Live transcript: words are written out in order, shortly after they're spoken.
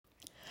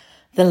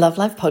The Love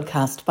Life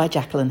Podcast by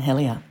Jacqueline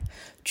Hellier.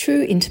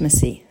 True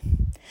Intimacy.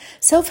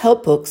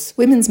 Self-help books,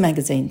 women's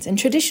magazines, and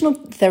traditional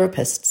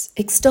therapists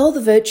extol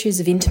the virtues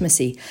of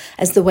intimacy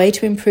as the way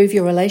to improve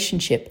your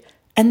relationship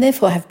and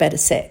therefore have better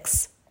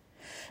sex.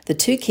 The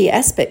two key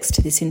aspects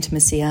to this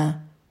intimacy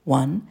are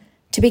 1.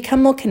 To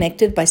become more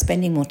connected by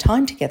spending more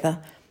time together,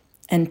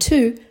 and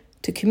 2.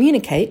 To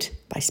communicate,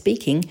 by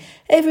speaking,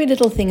 every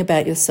little thing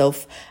about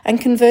yourself,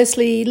 and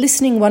conversely,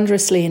 listening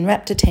wondrously in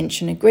rapt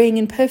attention, agreeing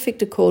in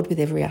perfect accord with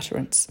every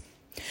utterance.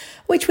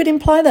 Which would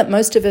imply that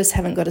most of us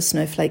haven't got a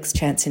snowflake's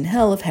chance in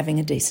hell of having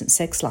a decent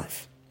sex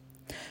life.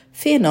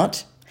 Fear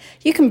not.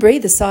 You can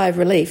breathe a sigh of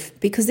relief,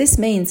 because this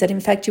means that in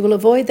fact you will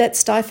avoid that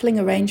stifling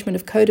arrangement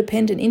of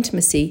codependent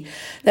intimacy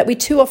that we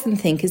too often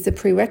think is the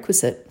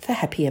prerequisite for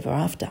happy ever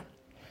after.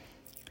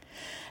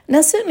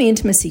 Now, certainly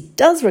intimacy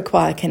does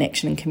require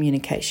connection and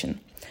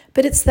communication,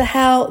 but it's the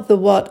how, the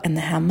what, and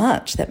the how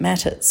much that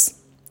matters.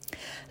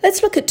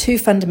 Let's look at two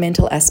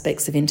fundamental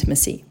aspects of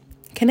intimacy,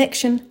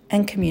 connection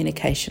and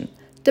communication,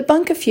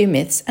 debunk a few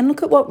myths, and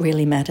look at what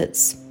really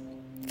matters.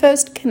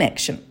 First,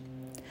 connection.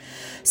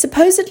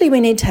 Supposedly we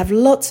need to have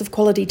lots of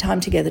quality time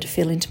together to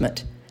feel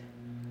intimate.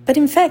 But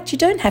in fact, you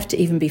don't have to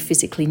even be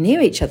physically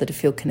near each other to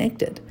feel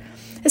connected.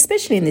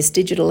 Especially in this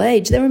digital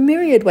age, there are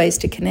myriad ways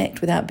to connect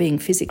without being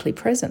physically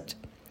present.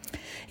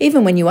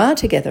 Even when you are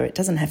together, it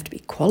doesn't have to be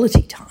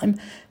quality time.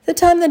 The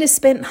time that is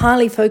spent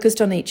highly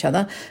focused on each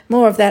other,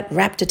 more of that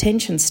rapt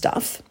attention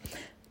stuff.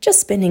 Just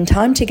spending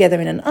time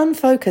together in an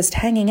unfocused,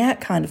 hanging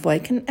out kind of way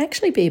can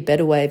actually be a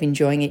better way of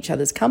enjoying each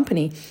other's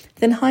company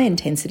than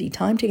high-intensity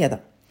time together.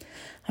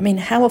 I mean,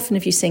 how often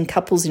have you seen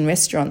couples in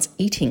restaurants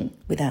eating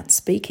without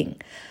speaking?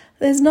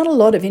 There's not a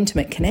lot of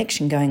intimate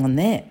connection going on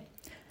there.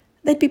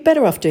 They'd be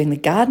better off doing the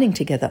gardening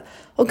together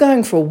or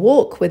going for a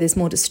walk where there's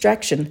more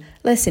distraction,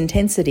 less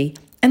intensity,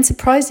 and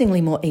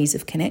surprisingly more ease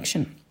of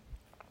connection.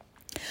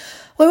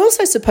 We're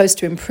also supposed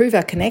to improve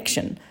our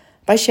connection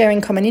by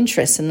sharing common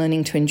interests and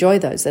learning to enjoy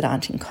those that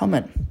aren't in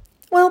common.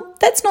 Well,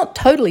 that's not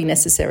totally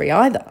necessary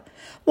either.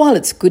 While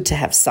it's good to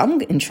have some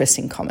interests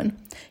in common,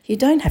 you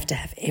don't have to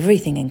have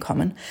everything in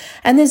common,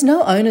 and there's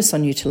no onus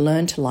on you to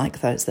learn to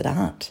like those that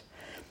aren't.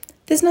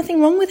 There's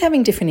nothing wrong with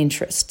having different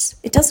interests.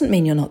 It doesn't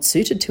mean you're not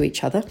suited to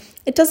each other.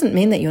 It doesn't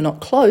mean that you're not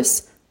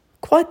close.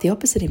 Quite the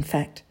opposite, in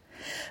fact.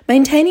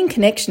 Maintaining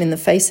connection in the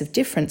face of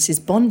difference is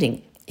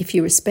bonding if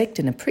you respect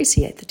and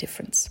appreciate the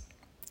difference.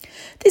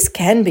 This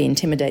can be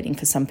intimidating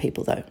for some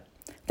people, though.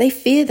 They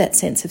fear that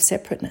sense of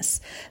separateness.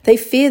 They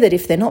fear that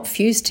if they're not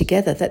fused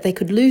together, that they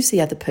could lose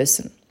the other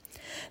person.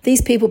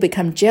 These people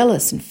become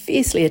jealous and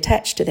fiercely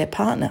attached to their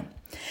partner.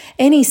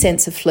 Any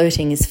sense of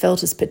flirting is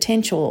felt as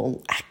potential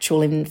or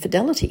actual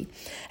infidelity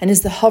and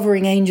is the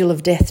hovering angel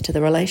of death to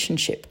the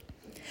relationship.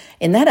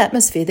 In that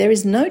atmosphere, there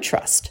is no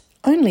trust,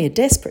 only a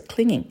desperate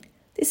clinging.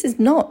 This is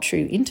not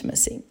true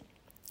intimacy.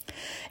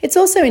 It's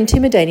also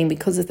intimidating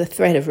because of the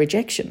threat of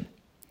rejection.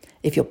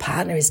 If your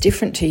partner is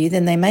different to you,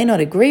 then they may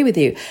not agree with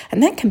you,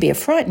 and that can be a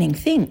frightening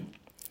thing.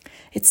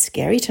 It's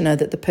scary to know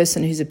that the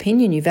person whose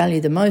opinion you value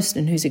the most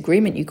and whose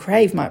agreement you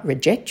crave might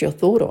reject your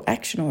thought or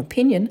action or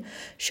opinion.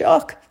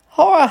 Shock,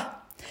 horror.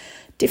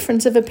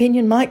 Difference of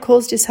opinion might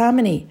cause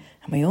disharmony,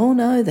 and we all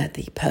know that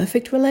the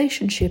perfect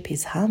relationship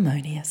is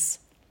harmonious.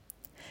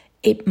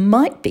 It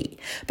might be,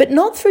 but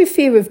not through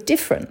fear of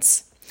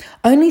difference.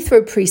 Only through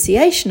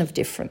appreciation of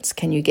difference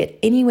can you get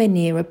anywhere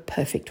near a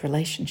perfect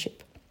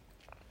relationship.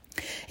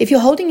 If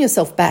you're holding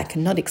yourself back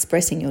and not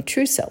expressing your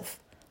true self,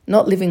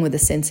 not living with a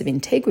sense of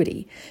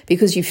integrity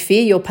because you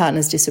fear your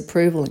partner's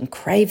disapproval and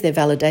crave their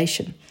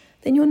validation,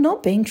 then you're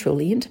not being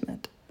truly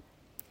intimate.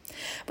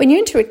 When you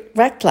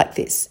interact like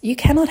this, you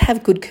cannot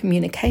have good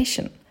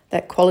communication,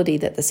 that quality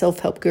that the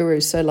self-help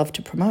gurus so love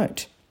to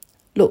promote.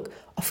 Look,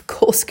 of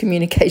course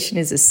communication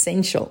is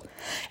essential.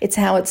 It's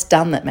how it's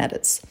done that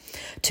matters.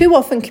 Too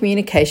often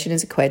communication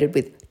is equated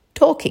with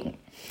talking,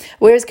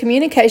 whereas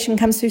communication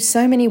comes through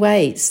so many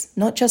ways,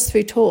 not just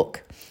through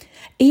talk.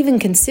 Even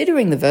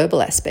considering the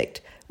verbal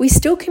aspect, we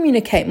still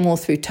communicate more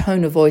through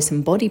tone of voice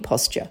and body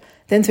posture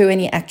than through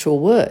any actual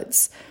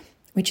words,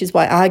 which is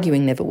why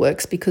arguing never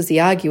works, because the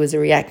arguers are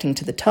reacting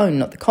to the tone,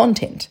 not the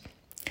content.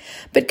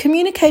 But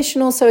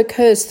communication also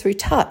occurs through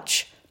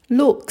touch,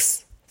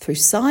 looks, through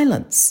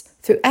silence,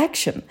 through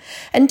action,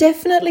 and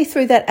definitely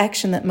through that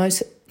action that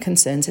most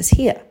concerns us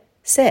here,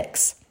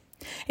 sex.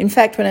 In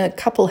fact, when a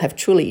couple have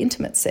truly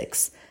intimate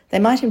sex, they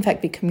might in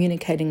fact be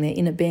communicating their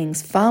inner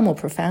beings far more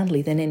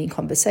profoundly than any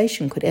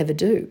conversation could ever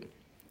do.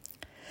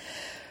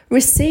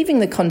 Receiving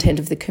the content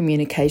of the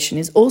communication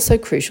is also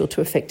crucial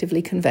to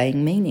effectively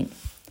conveying meaning.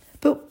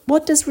 But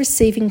what does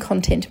receiving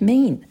content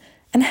mean?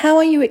 And how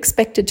are you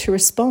expected to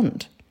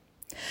respond?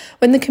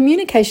 When the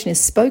communication is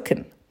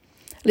spoken,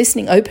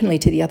 listening openly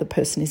to the other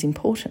person is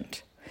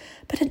important.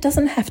 But it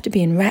doesn't have to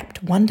be in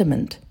rapt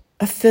wonderment,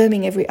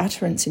 affirming every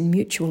utterance in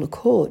mutual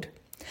accord.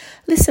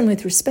 Listen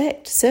with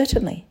respect,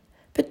 certainly,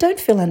 but don't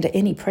feel under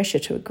any pressure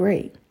to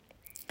agree.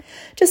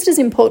 Just as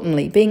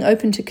importantly, being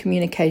open to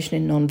communication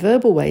in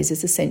non-verbal ways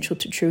is essential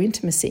to true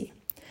intimacy.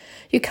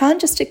 You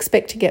can't just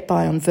expect to get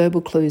by on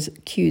verbal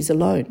cues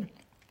alone.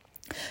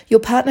 Your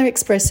partner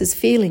expresses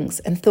feelings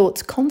and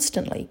thoughts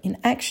constantly in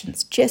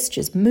actions,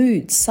 gestures,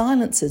 moods,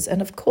 silences,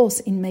 and of course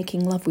in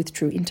making love with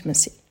true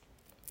intimacy.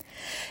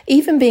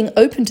 Even being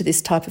open to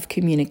this type of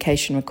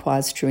communication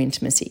requires true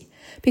intimacy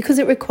because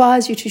it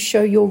requires you to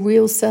show your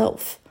real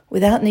self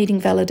without needing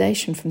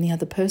validation from the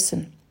other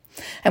person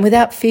and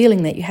without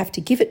feeling that you have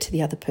to give it to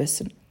the other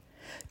person.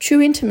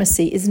 True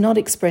intimacy is not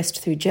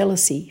expressed through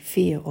jealousy,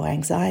 fear, or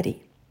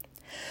anxiety.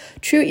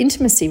 True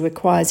intimacy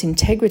requires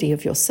integrity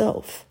of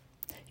yourself.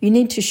 You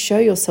need to show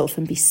yourself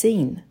and be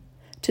seen.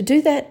 To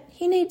do that,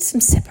 you need some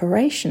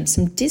separation,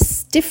 some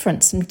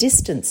difference, some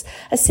distance,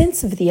 a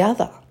sense of the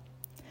other.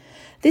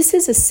 This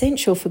is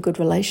essential for good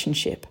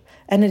relationship,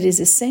 and it is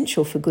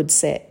essential for good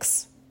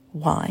sex.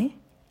 Why?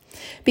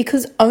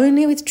 Because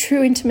only with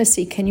true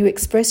intimacy can you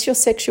express your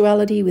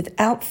sexuality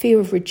without fear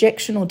of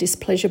rejection or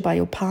displeasure by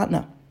your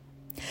partner.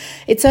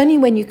 It's only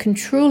when you can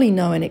truly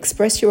know and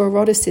express your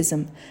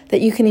eroticism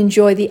that you can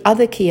enjoy the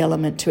other key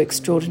element to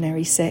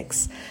extraordinary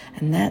sex,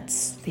 and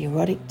that's the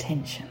erotic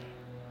tension.